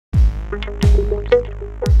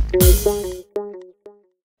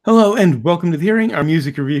Hello and welcome to The Hearing, our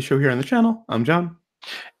music review show here on the channel. I'm John.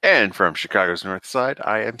 And from Chicago's North Side,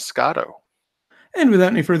 I am Scotto. And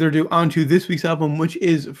without any further ado, on to this week's album, which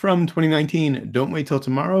is from 2019, Don't Wait Till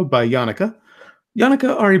Tomorrow by Yonaka.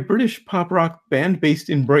 Yonaka are a British pop rock band based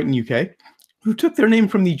in Brighton, UK, who took their name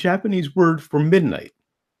from the Japanese word for midnight.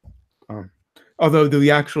 Although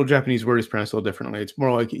the actual Japanese word is pronounced a little differently. It's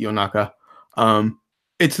more like Yonaka.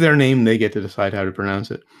 It's their name. They get to decide how to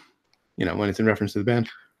pronounce it, when it's in reference to the band.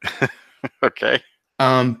 Okay.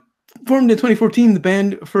 Formed in 2014, the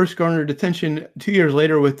band first garnered attention 2 years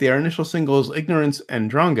later with their initial singles Ignorance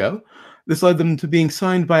and Drongo. This led them to being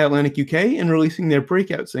signed by Atlantic UK and releasing their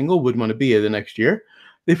breakout single Would Wanna Be the next year.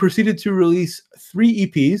 They proceeded to release 3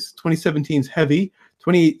 EPs, 2017's Heavy,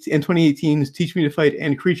 and 2018's Teach Me to Fight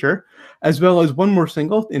and Creature, as well as one more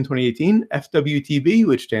single in 2018, FWTB,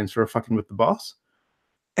 which stands for Fucking With the Boss.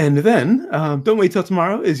 And then, Don't Wait Till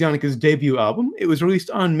Tomorrow is Yonaka's debut album. It was released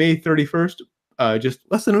on May 31st, just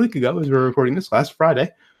less than a week ago, as we're recording this, last Friday.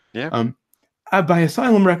 Yeah. By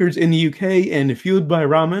Asylum Records in the UK and Fueled by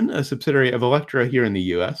Ramen, a subsidiary of Elektra here in the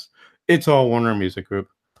US. It's all Warner Music Group.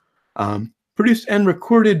 Produced and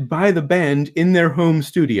recorded by the band in their home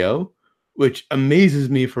studio, which amazes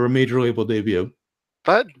me for a major label debut.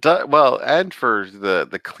 And for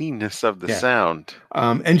the cleanness of the sound.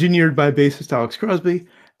 Engineered by bassist Alex Crosby,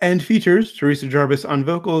 and features Teresa Jarvis on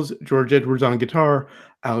vocals, George Edwards on guitar,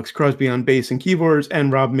 Alex Crosby on bass and keyboards,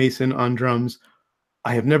 and Rob Mason on drums.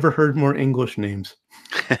 I have never heard more English names.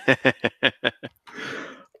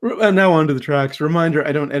 Now on to the tracks. Reminder,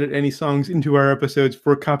 I don't edit any songs into our episodes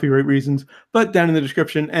for copyright reasons, but down in the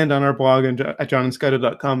description and on our blog at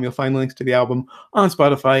johnandscotto.com, you'll find links to the album on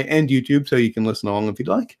Spotify and YouTube, so you can listen along if you'd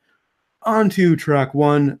like. On to track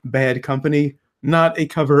 1, Bad Company. Not a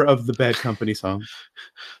cover of the Bad Company song.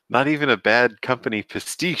 Not even a Bad Company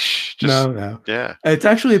pastiche. No. Yeah. It's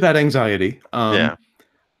actually about anxiety. Yeah.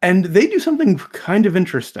 And they do something kind of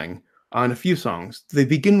interesting on a few songs. They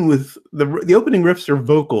begin with the opening riffs are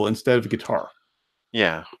vocal instead of guitar.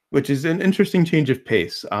 Yeah. Which is an interesting change of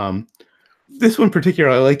pace. This one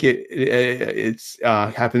particularly, I like it. It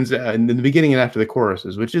happens in the beginning and after the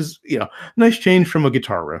choruses, which is, nice change from a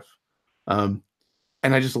guitar riff.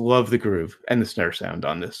 And I just love the groove and the snare sound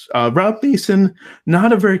on this. Rob Mason,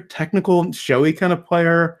 not a very technical, showy kind of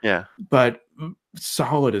player. Yeah. But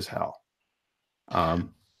solid as hell. And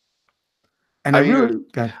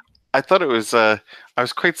I thought it was, I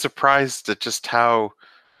was quite surprised at just how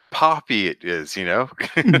poppy it is,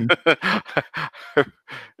 Mm-hmm.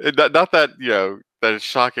 Not that, that it's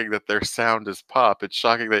shocking that their sound is pop. It's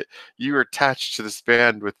shocking that you were attached to this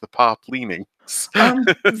band with the pop leanings.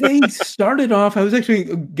 They started off, I was actually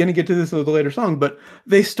going to get to this with a later song, but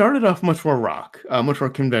they started off much more rock, much more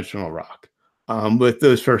conventional rock with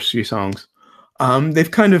those first few songs.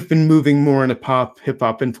 They've kind of been moving more in a pop,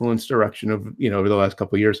 hip-hop influenced direction over the last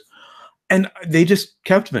couple of years. And they just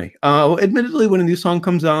kept me. Admittedly, when a new song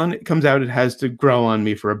comes out, it has to grow on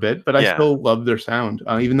me for a bit, but I still love their sound,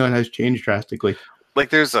 even though it has changed drastically. Like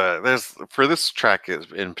there's for this track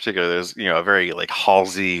in particular, there's a very like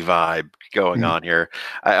Halsey vibe going on here.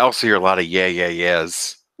 I also hear a lot of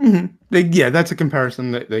yeahs. Mm-hmm. That's a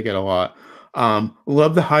comparison that they get a lot.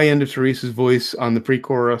 Love the high end of Teresa's voice on the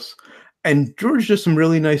pre-chorus, and George does some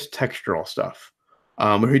really nice textural stuff,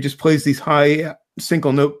 where he just plays these high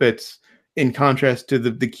single note bits in contrast to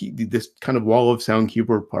this kind of wall of sound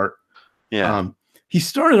keyboard part. Yeah. He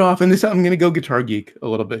started off, and I'm going to go guitar geek a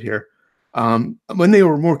little bit here. When they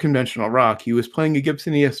were more conventional rock, he was playing a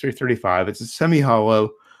Gibson ES335. It's a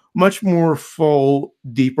semi-hollow, much more full,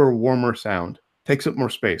 deeper, warmer sound. Takes up more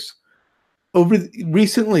space.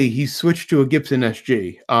 Recently, he switched to a Gibson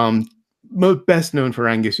SG. Best known for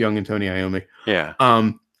Angus Young and Tony Iommi. Yeah.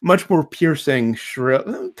 Much more piercing,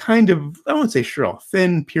 shrill, kind of, I won't say shrill,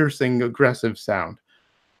 thin, piercing, aggressive sound.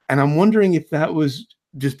 And I'm wondering if that was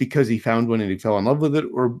just because he found one and he fell in love with it,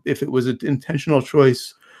 or if it was an intentional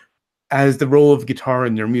choice as the role of guitar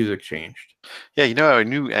in their music changed. Yeah, I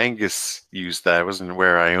knew Angus used that. I wasn't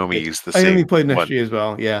aware Iommi used the same. Iommi played an SG as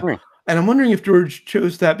well, yeah. And I'm wondering if George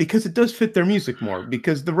chose that because it does fit their music more,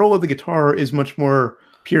 because the role of the guitar is much more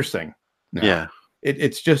piercing now. Yeah.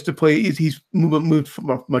 It's just to play. He's moved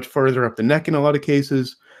much further up the neck in a lot of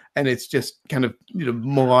cases, and it's just kind of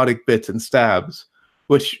melodic bits and stabs,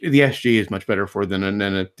 which the SG is much better for than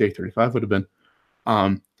a J35 would have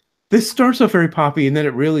been. This starts off very poppy, and then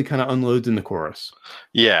it really kind of unloads in the chorus.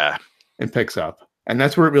 Yeah, and picks up, and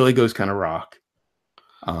that's where it really goes kind of rock.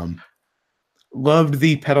 Loved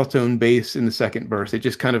the pedal tone bass in the second verse. It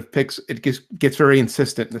just kind of gets very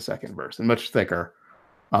insistent in the second verse and much thicker.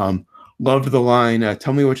 Loved the line,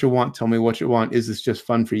 "Tell me what you want. Tell me what you want. Is this just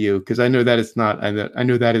fun for you?" Because I know that it's not. I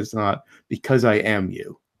know that is not because I am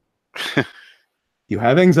you. You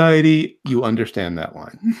have anxiety. You understand that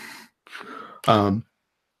line.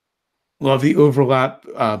 Love the overlap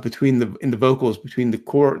between the vocals between the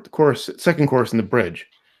chorus, second chorus, and the bridge.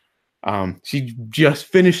 She just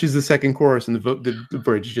finishes the second chorus, and the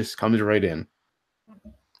bridge just comes right in.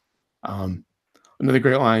 Another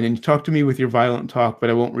great line, and you talk to me with your violent talk,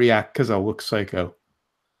 but I won't react because I'll look psycho.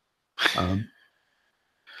 And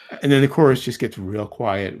then the chorus just gets real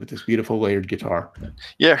quiet with this beautiful layered guitar.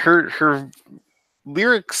 Yeah, her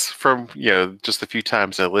lyrics from just a few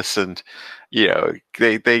times I listened,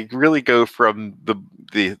 they really go from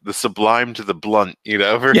the sublime to the blunt,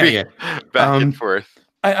 very back and forth.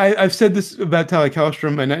 I've said this about Tally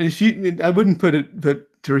Kallstrom, and I wouldn't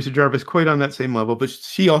put Teresa Jarvis quite on that same level, but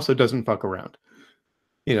she also doesn't fuck around.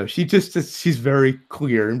 She's very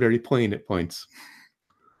clear and very plain at points.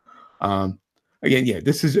 Again,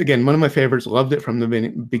 this is one of my favorites. Loved it from the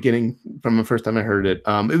beginning, from the first time I heard it.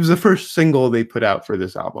 It was the first single they put out for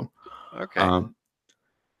this album. Okay.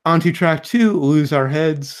 On to track 2, Lose Our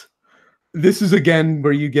Heads. This is again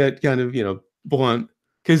where you get kind of blunt,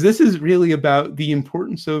 because this is really about the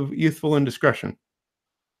importance of youthful indiscretion.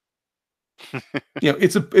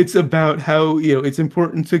 It's about how it's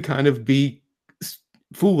important to kind of be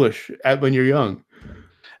foolish when you're young.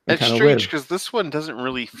 It's strange because this one doesn't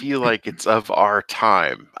really feel like it's of our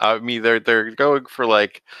time. I mean, they're going for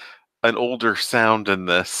like an older sound in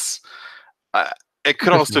this. It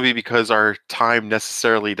could also be because our time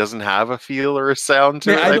necessarily doesn't have a feel or a sound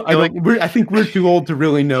to it. I think we're too old to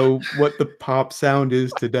really know what the pop sound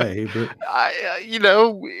is today. But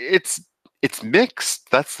it's mixed.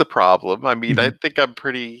 That's the problem. I mean, I think I'm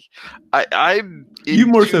pretty. I'm you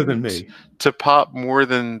more so than me to pop more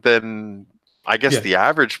than I guess the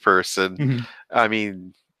average person. I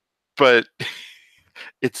mean, but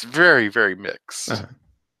it's very, very mixed.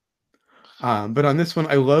 But on this one,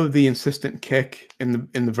 I love the insistent kick in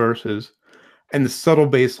the verses and the subtle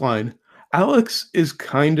bass line. Alex is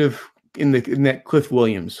kind of in that Cliff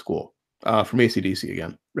Williams school from AC/DC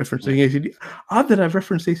again, referencing AC/DC. Odd that I've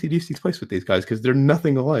referenced AC/DC twice with these guys because they're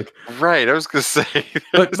nothing alike. Right, I was gonna say.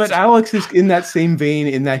 But Alex is in that same vein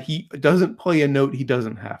in that he doesn't play a note he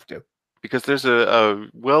doesn't have to. Because there's a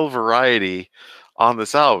variety on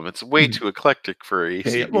this album. It's way too eclectic for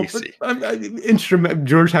AC/DC. Instrument.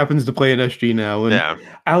 George happens to play an SG now, and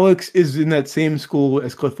Alex is in that same school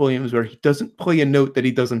as Cliff Williams, where he doesn't play a note that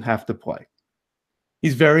he doesn't have to play.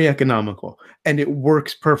 He's very economical, and it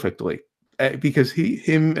works perfectly because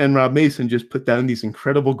him and Rob Mason just put down these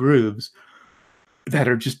incredible grooves that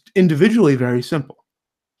are just individually very simple,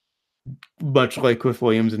 much like Cliff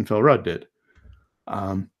Williams and Phil Rudd did.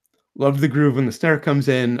 Love the groove when the snare comes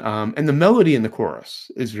in, and the melody in the chorus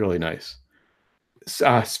is really nice.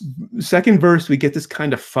 Second verse, we get this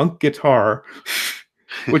kind of funk guitar,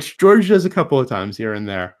 which George does a couple of times here and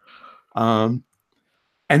there. And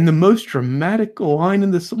the most dramatic line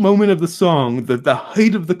in this moment of the song, the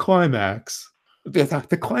height of the climax,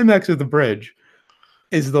 the climax of the bridge,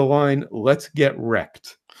 is the line, "Let's get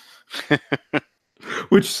wrecked,"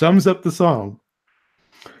 which sums up the song.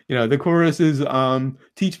 The chorus is,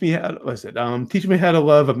 teach me how to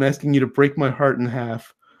love. I'm asking you to break my heart in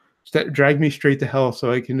half. Drag me straight to hell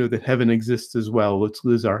so I can know that heaven exists as well. Let's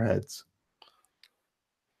lose our heads.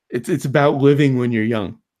 It's about living when you're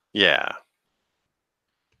young. Yeah.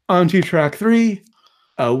 On to track 3,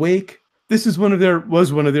 Awake. This is one of their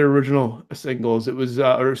original singles. It was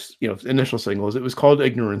initial singles. It was called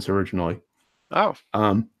Ignorance originally. Oh.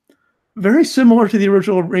 Very similar to the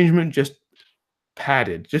original arrangement, just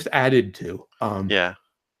added to.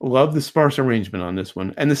 Love the sparse arrangement on this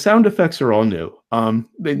one, and the sound effects are all new.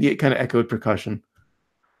 They kind of echoed percussion.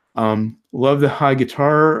 Love the high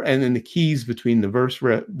guitar and then the keys between the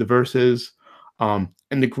verses, and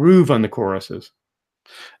the groove on the choruses.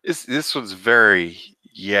 This one's very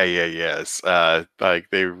yes. Like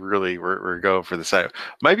they really were going for the sound.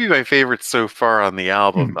 Might be my favorite so far on the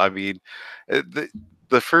album. I mean,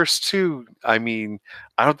 the first two, I mean,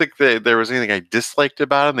 I don't think there was anything I disliked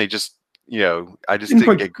about them. They just, I just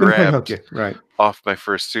didn't get grabbed off my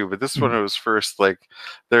first two. But this one, it was first, like,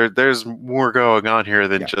 there's more going on here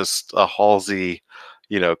than just a Halsey,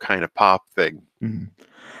 kind of pop thing.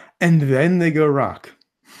 And then they go rock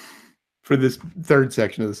for this third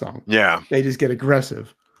section of the song. Yeah. They just get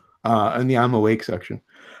aggressive in the I'm Awake section.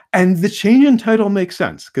 And the change in title makes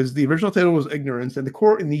sense because the original title was Ignorance, and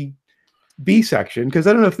in the B section, because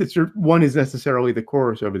I don't know if one is necessarily the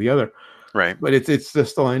chorus over the other, right? But it's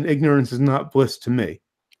just the line, "Ignorance is not bliss to me,"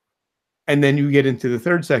 And then you get into the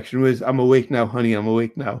third section was I'm awake now, honey, I'm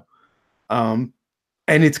awake now. And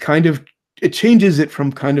it's kind of, it changes it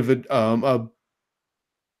from kind of a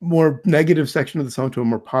more negative section of the song to a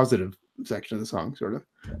more positive section of the song, sort of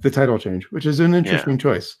the title change, which is an interesting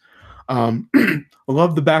choice. I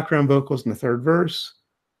love the background vocals in the third verse.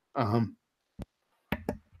 And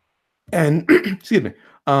excuse me.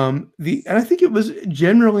 And I think it was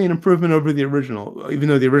generally an improvement over the original, even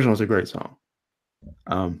though the original is a great song.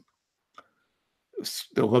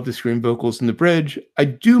 Still love the scream vocals in the bridge. I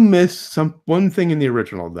do miss one thing in the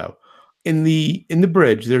original though. In the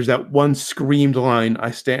bridge, there's that one screamed line,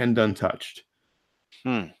 "I stand untouched."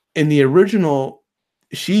 In the original,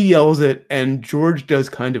 she yells it, and George does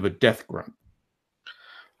kind of a death grunt.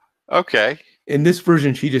 Okay. In this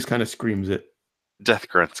version, she just kind of screams it. Death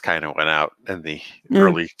grunts kind of went out in the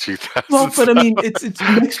early 2000s. Well, but I mean, it's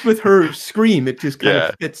mixed with her scream. It just kind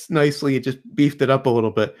of fits nicely. It just beefed it up a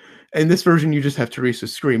little bit. In this version, you just have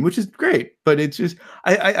Teresa's scream, which is great. But it's just,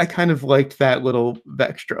 I kind of liked that little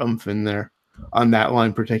extra oomph in there on that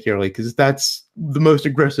line particularly, because that's the most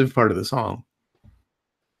aggressive part of the song.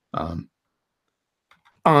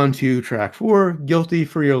 On to track 4, Guilty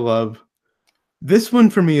for Your Love. This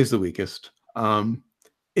one for me is the weakest.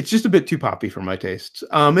 It's just a bit too poppy for my tastes.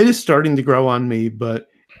 It is starting to grow on me, but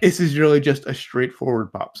this is really just a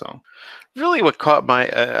straightforward pop song. Really what caught my,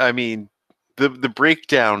 I mean, the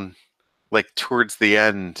breakdown, like towards the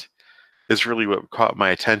end, is really what caught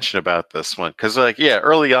my attention about this one. Because like, yeah,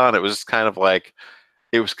 early on, it was kind of like,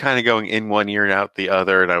 it was kind of going in one ear and out the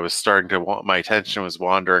other, and I was starting to my attention was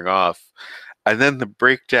wandering off. And then the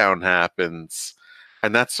breakdown happens,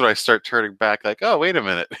 and that's when I start turning back like, oh, wait a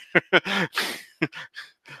minute.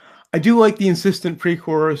 I do like the insistent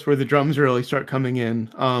pre-chorus where the drums really start coming in,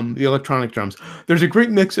 the electronic drums. There's a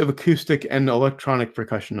great mix of acoustic and electronic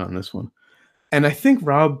percussion on this one. And I think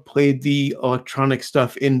Rob played the electronic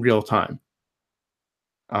stuff in real time.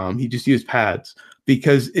 He just used pads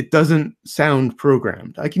because it doesn't sound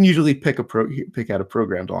programmed. I can usually pick out a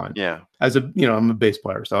programmed line. Yeah. As a, I'm a bass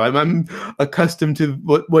player, so I'm accustomed to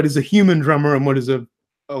what is a human drummer and what is a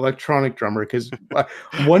electronic drummer, because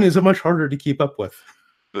one is much harder to keep up with.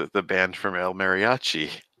 The band from El Mariachi.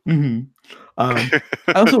 Mm-hmm. I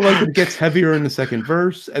also like that it gets heavier in the second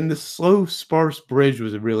verse, and the slow, sparse bridge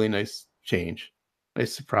was a really nice change.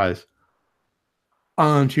 Nice surprise.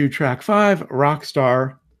 On to track 5,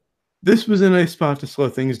 Rockstar. This was a nice spot to slow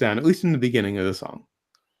things down, at least in the beginning of the song.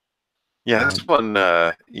 Yeah, this one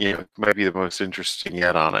might be the most interesting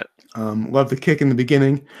yet on it. Love the kick in the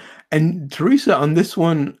beginning. And Teresa on this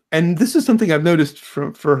one, and this is something I've noticed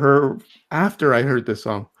for her after I heard this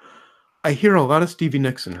song, I hear a lot of Stevie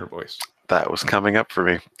Nicks in her voice. That was coming up for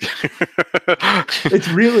me. It's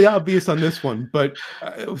really obvious on this one, but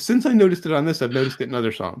since I noticed it on this, I've noticed it in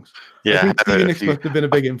other songs. Yeah, I think Stevie Nicks must have been a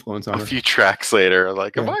big influence on her. A few tracks later,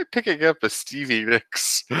 like, am I picking up a Stevie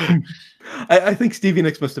Nicks? I think Stevie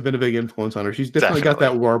Nicks must have been a big influence on her. She's definitely got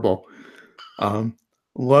that warble.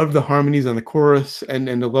 Loved the harmonies on the chorus, and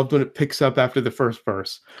I loved when it picks up after the first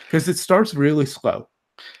verse, because it starts really slow.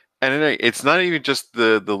 And it's not even just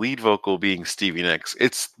the lead vocal being Stevie Nicks;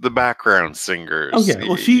 it's the background singers. Oh yeah,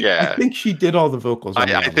 well I think she did all the vocals.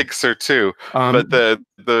 I think so too. But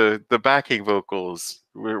the backing vocals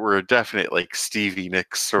were a definite like Stevie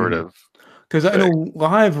Nicks sort of. Because I know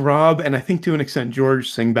live Rob and I think to an extent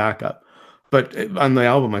George sing backup, but on the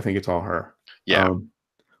album I think it's all her. Yeah.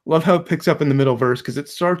 Love how it picks up in the middle verse because it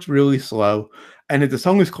starts really slow, and the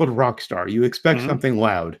song is called Rockstar. You expect something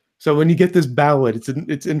loud. So when you get this ballad,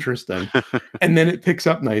 it's interesting. And then it picks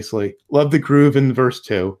up nicely. Love the groove in verse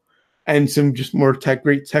 2. And some just more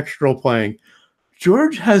great textural playing.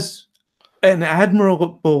 George has an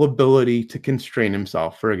admirable ability to constrain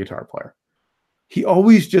himself for a guitar player. He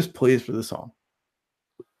always just plays for the song.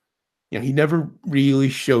 He never really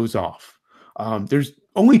shows off. There's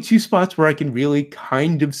only 2 spots where I can really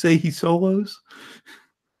kind of say he solos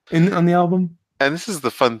on the album. And this is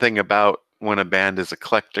the fun thing about when a band is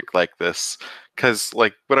eclectic like this, because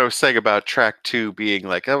like what I was saying about track 2 being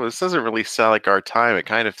like, oh, this doesn't really sound like our time. It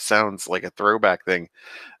kind of sounds like a throwback thing.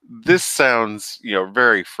 This sounds,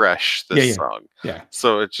 very fresh, this song. Yeah.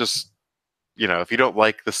 So it's just, if you don't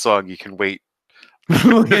like the song, you can wait.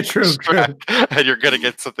 Yeah, true. And you're going to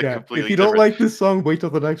get something completely If you don't like this song, wait till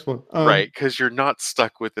the next one. Right, because you're not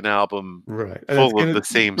stuck with an album full of the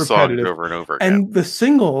same songs over and over again. And the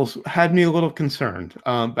singles had me a little concerned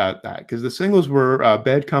about that, because the singles were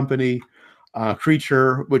Bad Company,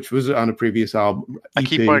 Creature, which was on a previous album. I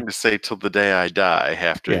keep wanting to say Till the Day I Die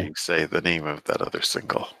after you say the name of that other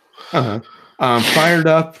single. Fired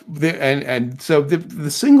Up, and so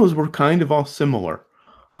the singles were kind of all similar.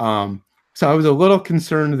 So I was a little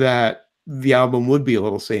concerned that the album would be a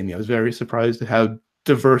little samey. I was very surprised at how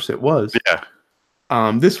diverse it was. Yeah.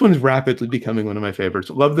 This one's rapidly becoming one of my favorites.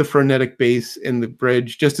 Love the frenetic bass in the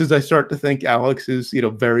bridge. Just as I start to think Alex is,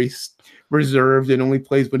 very reserved and only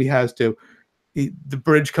plays when he has to, the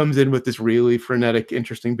bridge comes in with this really frenetic,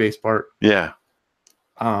 interesting bass part. Yeah.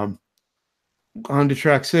 On to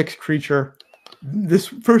track 6, Creature. This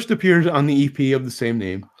first appears on the EP of the same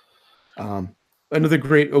name. Another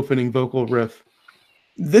great opening vocal riff.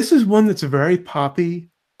 This is one that's very poppy,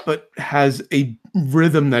 but has a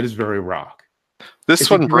rhythm that is very rock. This It's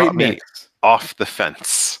one a great brought me mix. off the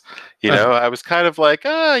fence. I was kind of like,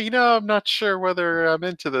 I'm not sure whether I'm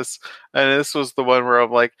into this. And this was the one where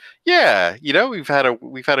I'm like, yeah, we've had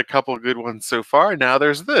a couple good ones so far. Now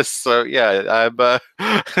there's this. So yeah, I'm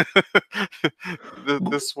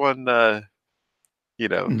this one.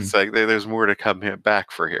 It's like there's more to come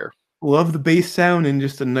back for here. Love the bass sound and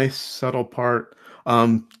just a nice subtle part.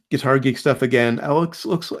 Guitar geek stuff again. Alex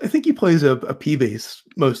I think he plays a P bass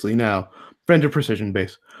mostly now, Fender Precision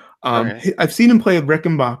bass. Okay. I've seen him play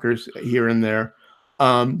Rickenbackers here and there.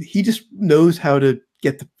 He just knows how to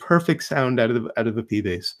get the perfect sound out of the P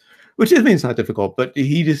bass, which I mean it's not difficult, but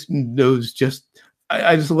he just knows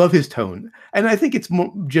I just love his tone, and I think it's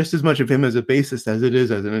just as much of him as a bassist as it is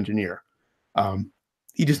as an engineer.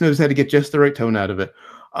 He just knows how to get just the right tone out of it.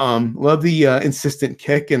 Love the insistent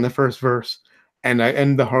kick in the first verse, and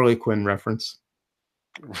the Harley Quinn reference.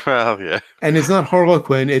 Well, yeah. And it's not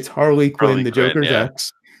Harlequin, it's Harley Quinn, the Joker's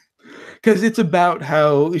ex. Because it's about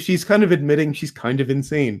how she's kind of admitting she's kind of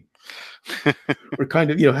insane. Or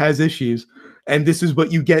kind of, has issues. And this is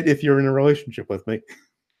what you get if you're in a relationship with me.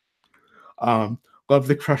 Love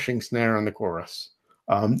the crushing snare on the chorus.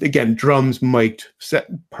 Again, drums mic'd, set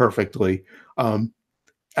perfectly.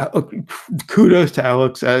 Kudos to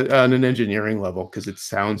Alex on an engineering level because it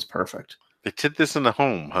sounds perfect. They did this in a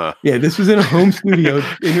home, huh? Yeah, this was in a home studio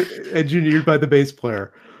engineered by the bass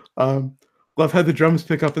player. Love how the drums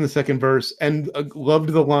pick up in the second verse, and loved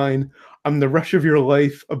the line, "I'm the rush of your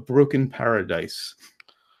life, a broken paradise."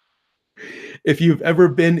 If you've ever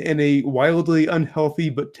been in a wildly unhealthy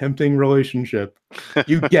but tempting relationship,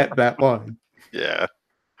 you get that line. Yeah.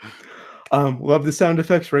 Love the sound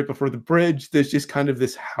effects right before the bridge. There's just kind of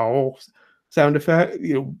this howl sound effect,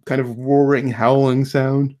 kind of roaring, howling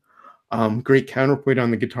sound. Great counterpoint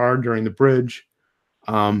on the guitar during the bridge.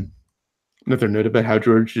 Another note about how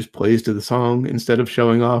George just plays to the song instead of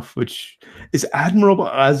showing off, which is admirable.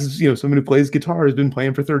 As someone who plays guitar, has been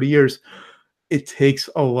playing for 30 years. It takes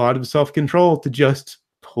a lot of self-control to just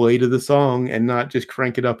play to the song and not just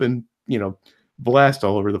crank it up and blast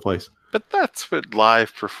all over the place. But that's what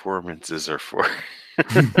live performances are for.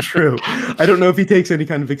 True. I don't know if he takes any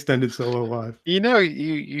kind of extended solo live.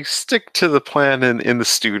 You stick to the plan in the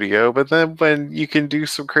studio, but then when you can do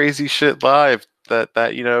some crazy shit live that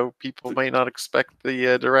people might not expect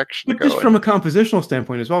the direction. But just from a compositional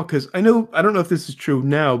standpoint as well, because I don't know if this is true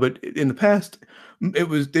now, but in the past, it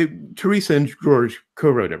was Teresa and George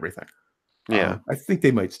co-wrote everything. Yeah, I think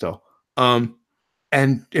they might still.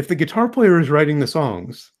 And if the guitar player is writing the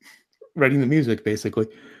songs, writing the music, basically,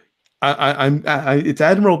 it's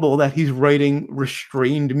admirable that he's writing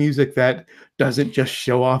restrained music that doesn't just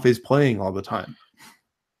show off his playing all the time.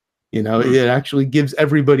 It actually gives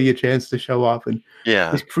everybody a chance to show off, and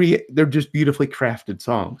they're just beautifully crafted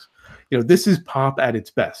songs. This is pop at its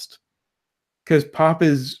best, because pop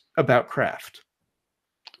is about craft.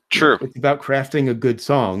 True. It's about crafting a good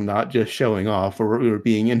song, not just showing off or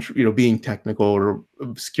being being technical or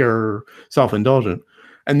obscure, or self-indulgent.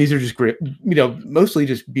 And these are just great, mostly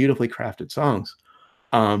just beautifully crafted songs.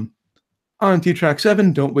 On to track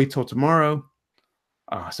 7, Don't Wait Till Tomorrow.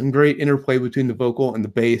 Some great interplay between the vocal and the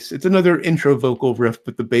bass. It's another intro vocal riff,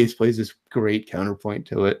 but the bass plays this great counterpoint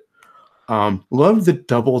to it. Love the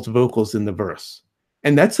doubled vocals in the verse.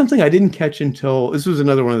 And that's something I didn't catch until, this was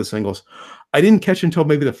another one of the singles, I didn't catch until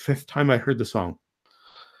maybe the 5th time I heard the song.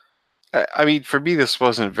 I mean, for me, this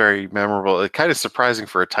wasn't very memorable. It's kind of surprising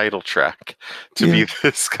for a title track to be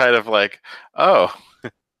this kind of like, oh.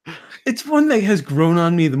 It's one that has grown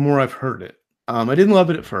on me the more I've heard it. I didn't love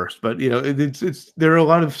it at first, but it's there are a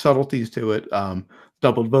lot of subtleties to it.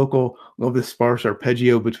 Doubled vocal, love the sparse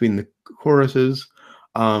arpeggio between the choruses,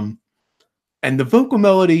 and the vocal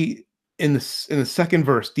melody in the second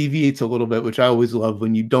verse deviates a little bit, which I always love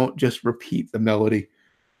when you don't just repeat the melody.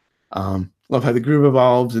 Love how the groove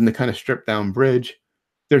evolves in the kind of stripped down bridge.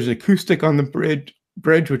 There's an acoustic on the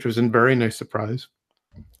bridge, which was a very nice surprise.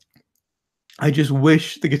 I just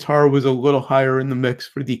wish the guitar was a little higher in the mix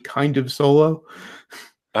for the kind of solo.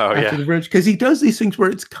 Oh after yeah, the bridge, because he does these things where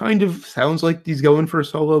it's kind of sounds like he's going for a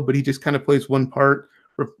solo, but he just kind of plays one part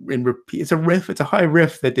and repeat. It's a riff. It's a high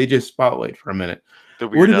riff that they just spotlight for a minute. the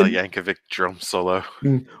Would Weird have Al been Yankovic drum solo.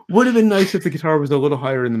 would have been nice if the guitar was a little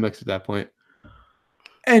higher in the mix at that point.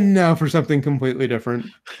 And now for something completely different.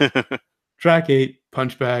 Track 8,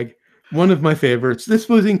 Punch Bag, one of my favorites. This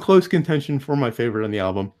was in close contention for my favorite on the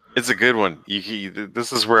album. It's a good one.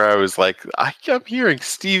 This is where I was like, I'm hearing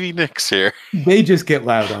Stevie Nicks here. They just get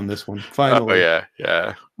loud on this one, Oh finally.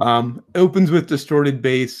 yeah. Opens with distorted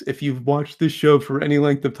bass. If you've watched this show for any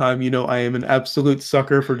length of time, you know I am an absolute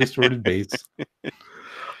sucker for distorted bass.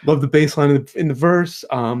 Love the bass line in the verse.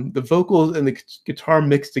 The vocals and the guitar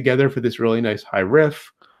mixed together for this really nice high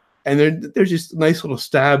riff. And there's just nice little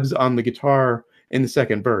stabs on the guitar in the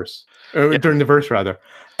second verse, or during the verse rather.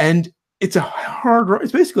 And it's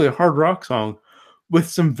basically a hard rock song with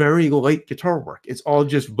some very light guitar work. It's all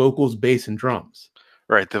just vocals, bass, and drums.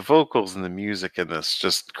 Right, the vocals and the music in this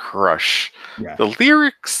just crush. Yeah. The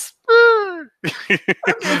lyrics,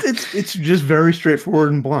 it's just very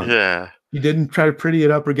straightforward and blunt. yeah. You didn't try to pretty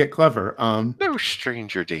it up or get clever. No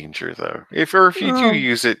stranger danger though. If you do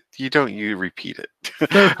use it, you repeat it.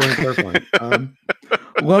 Fair point.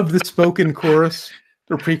 Love the spoken chorus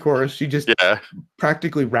or pre-chorus. She just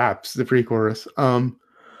practically raps the pre-chorus.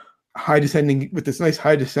 High descending with this nice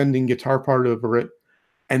high descending guitar part over it,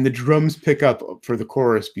 and the drums pick up for the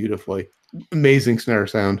chorus beautifully. Amazing snare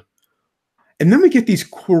sound. And then we get these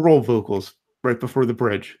choral vocals right before the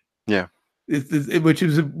bridge. Yeah. Which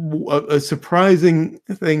is a surprising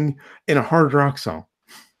thing in a hard rock song.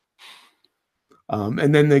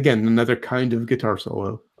 And then again, another kind of guitar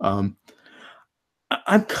solo. I'm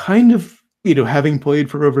kind of, having played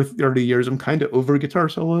for over 30 years, I'm kind of over guitar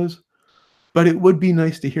solos, but it would be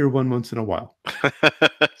nice to hear one once in a while.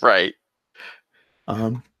 Right.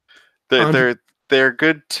 They're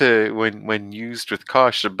good to when used with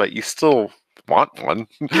caution, but you still want one.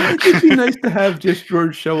 It'd be nice to have just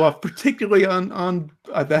George show off, particularly on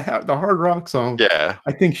the hard rock song. Yeah,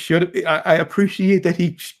 I think I appreciate that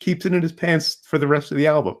he keeps it in his pants for the rest of the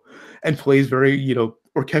album and plays very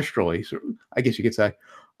orchestrally. So I guess you could say,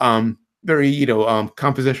 very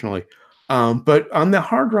compositionally. But on the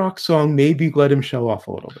hard rock song, maybe let him show off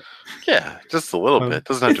a little bit. Yeah, just a little bit.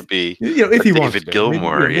 Doesn't have to be if he wants David to.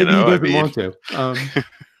 Gilmour. Maybe he doesn't want to.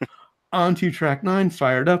 On to track 9,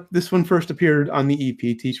 Fired Up. This one first appeared on the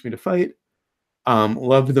EP, Teach Me to Fight.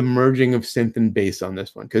 Love the merging of synth and bass on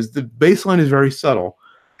this one because the bass line is very subtle,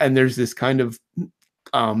 and there's this kind of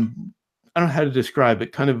I don't know how to describe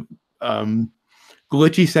it, kind of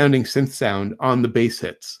glitchy sounding synth sound on the bass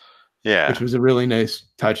hits. Yeah, which was a really nice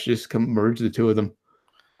touch. Just merge the two of them.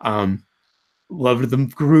 Loved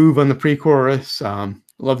the groove on the pre-chorus.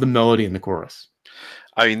 Love the melody in the chorus.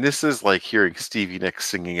 I mean, this is like hearing Stevie Nicks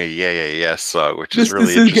singing a Yeah Yeah Yeah song, which is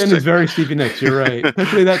really interesting. This again is very Stevie Nicks. You're right.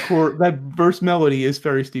 Especially that verse melody is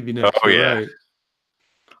very Stevie Nicks. Oh yeah.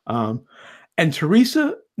 Right. And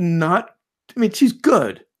Teresa, she's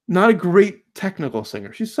good. Not a great technical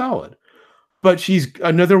singer. She's solid, but she's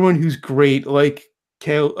another one who's great, like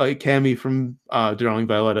Cammy from Darling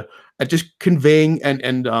Violetta, at just conveying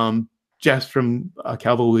and Jess from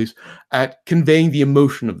Calvo-Louise at conveying the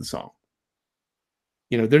emotion of the song.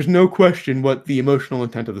 There's no question what the emotional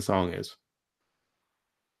intent of the song is.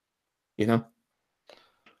 Yeah,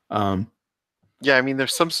 I mean,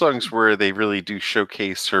 there's some songs where they really do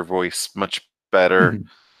showcase her voice much better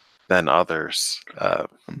than others.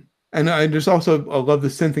 And I love the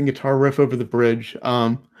synth and guitar riff over the bridge.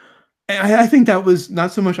 I think that was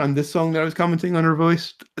not so much on this song that I was commenting on her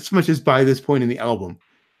voice, as much as by this point in the album.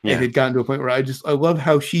 Yeah. It had gotten to a point where I love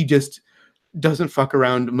how she just doesn't fuck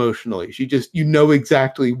around emotionally. She just,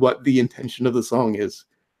 exactly what the intention of the song is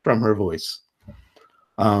from her voice.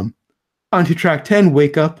 On to track 10,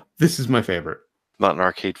 Wake Up. This is my favorite. Not an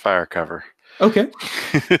Arcade Fire cover. Okay.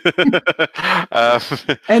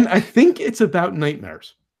 And I think it's about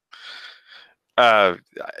nightmares.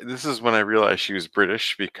 This is when I realized she was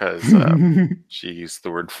British because she used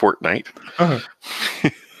the word fortnight.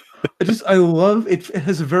 I love it. It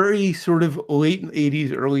has a very sort of late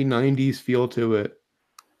 80s, early 90s feel to it.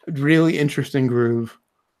 Really interesting groove.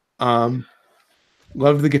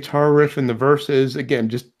 Love the guitar riff and the verses. Again,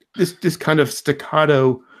 just this kind of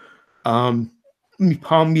staccato, palm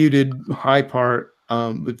muted high part.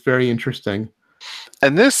 It's very interesting.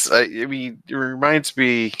 And this, it reminds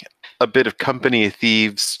me a bit of Company of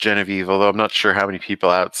Thieves, Genevieve, although I'm not sure how many people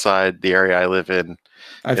outside the area I live in.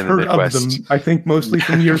 I've heard of them. I think mostly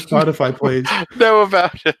from your Spotify plays. Know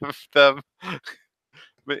about them.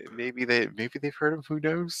 Maybe they've heard of. Who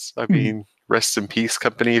knows? I Hmm. mean, rest in peace,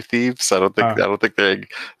 Company of Thieves. I don't think they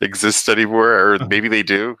exist anymore, or Uh, maybe they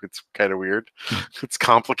do. It's kind of weird. hmm. It's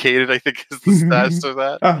complicated, I think, is the status of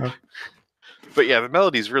that. uh, But yeah, the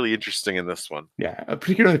melody's really interesting in this one. yeah,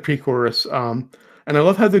 particularly the pre-chorus. And I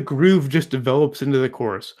love how the groove just develops into the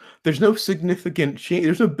chorus. There's no significant change.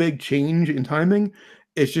 There's no big change in timing.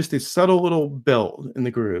 It's just a subtle little build in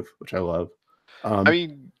the groove, which I love. I Um,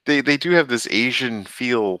 mean, they do have this Asian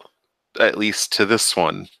feel, at least to this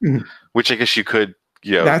one, mhm. which I guess you could,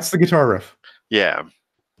 you know, That's the guitar riff. yeah.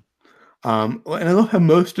 And I love how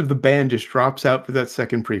most of the band just drops out for that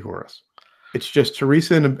second pre-chorus. It's just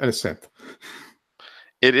Teresa and a synth.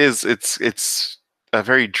 It is. It's a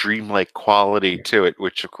very dreamlike quality Yeah. to it,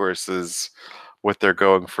 which of course is what they're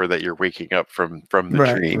going for. That you're waking up from the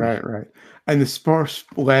Right, dream. right, right. And the sparse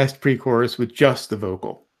last pre-chorus with just the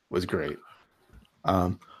vocal was great.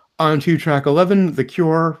 Um, on to track 11, The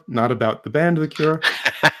Cure, not about the band The Cure.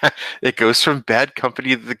 It goes from Bad Company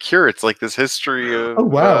to The Cure. It's like this history Oh, of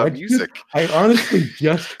wow. music. I honestly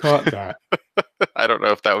just caught that. I don't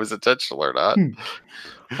know if that was intentional or not.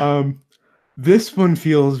 Hmm. Um, this one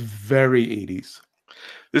feels very 80s.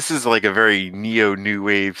 This is like a very neo new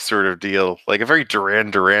wave sort of deal, like a very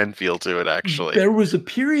Duran Duran feel to it, actually. There was a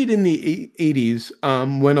period in the 80s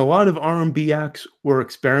when a lot of R&B acts were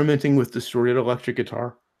experimenting with distorted electric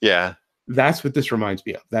guitar. Yeah. That's what this reminds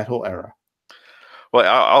me of, that whole era. Well,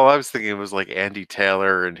 all I was thinking was like Andy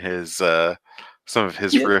Taylor and his some of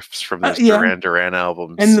his Yeah, riffs from those yeah. Duran Duran And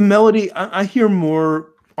albums. the melody, I hear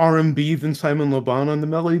more R&B than Simon Le Bon on the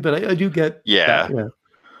melody, but I do get that. Yeah. Yeah.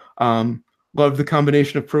 Um, love the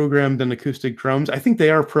combination of programmed and acoustic drums. I think they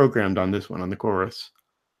are programmed on this one on the chorus.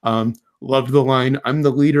 Love the line, "I'm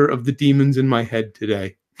the leader of the demons in my head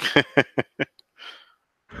today."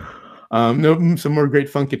 No, some more great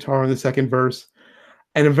funk guitar in the second verse,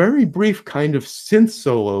 and a very brief kind of synth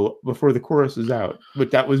solo before the chorus is out.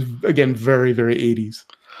 But that was again very, very 80s.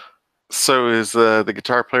 So is the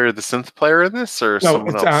guitar player the synth player in this, or No,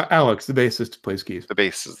 someone it's else? Alex, the bassist, who plays keys. The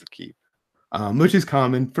bass is the key. Which is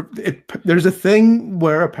common. There's a thing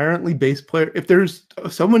where apparently bass player, if there's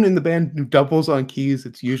someone in the band who doubles on keys,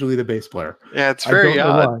 it's usually the bass player. Yeah, it's I very don't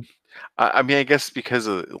know odd. why. I mean, I guess because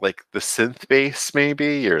of like the synth bass,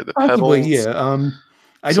 maybe, or the Possibly, pedals. yeah.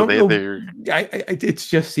 I So don't they know. they It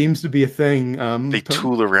just seems to be a thing. they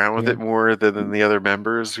tool around with Yeah, it more than the other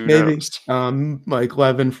members. Who maybe. knows? Like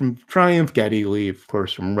Levin from Triumph, Geddy Lee, of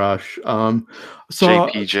course, from Rush. Saw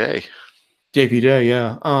JPJ. JPJ,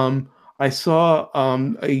 yeah. I saw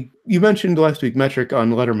you mentioned last week Metric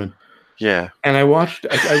on Letterman. Yeah. And I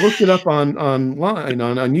looked it up online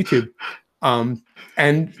on YouTube.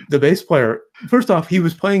 And the bass player, first off, he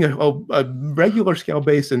was playing a regular scale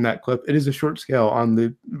bass in that clip. It is a short scale on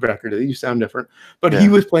the record. You sound different, but he Yeah.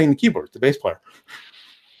 was playing the keyboard, the bass player,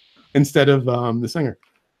 instead of the singer.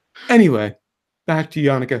 Anyway, back to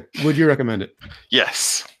Yonaka. Would you recommend it?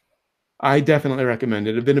 Yes. I definitely recommend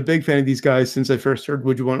it. I've been a big fan of these guys since I first heard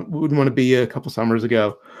Would Want to Be a couple summers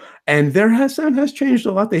ago. And their sound has changed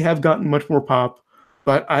a lot. They have gotten much more pop,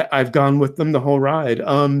 but I've gone with them the whole ride.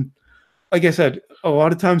 Like I said, a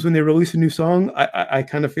lot of times when they release a new song, I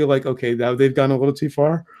kind of feel like, okay, now they've gone a little too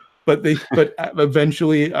far. But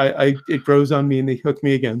eventually it grows on me and they hook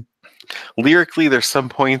me again. Lyrically, there's some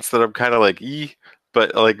points that I'm kind of like,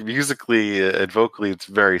 but like musically and vocally, it's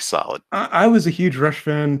very solid. I was a huge Rush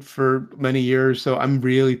fan for many years, so I'm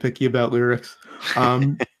really picky about lyrics.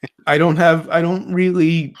 I don't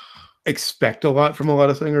really expect a lot from a lot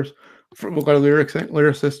of singers, from a lot of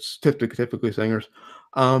lyricists, typically singers.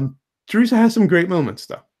 Teresa has some great moments,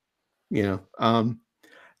 though. You know,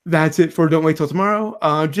 that's it for Don't Wait Till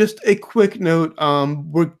Tomorrow. Just a quick note: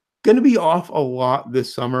 we're going to be off a lot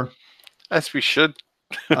this summer. As we should.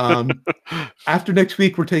 After next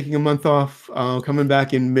week, we're taking a month off, coming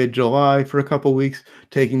back in mid-July for a couple weeks,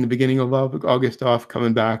 taking the beginning of August off,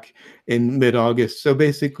 coming back in mid-August. So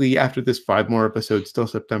basically, after this, 5 more episodes till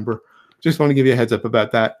September. Just want to give you a heads up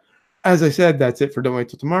about that. As I said, that's it for Don't Wait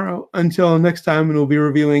Till Tomorrow. Until next time, we'll be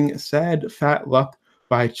reviewing Sad Fat Luck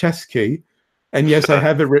by Chesky. And yes, I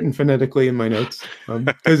have it written phonetically in my notes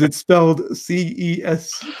because it's spelled Ceschhi.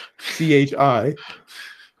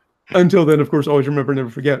 Until then, of course, always remember, never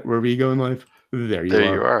forget, wherever you go in life, there you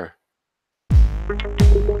There are. you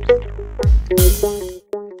are.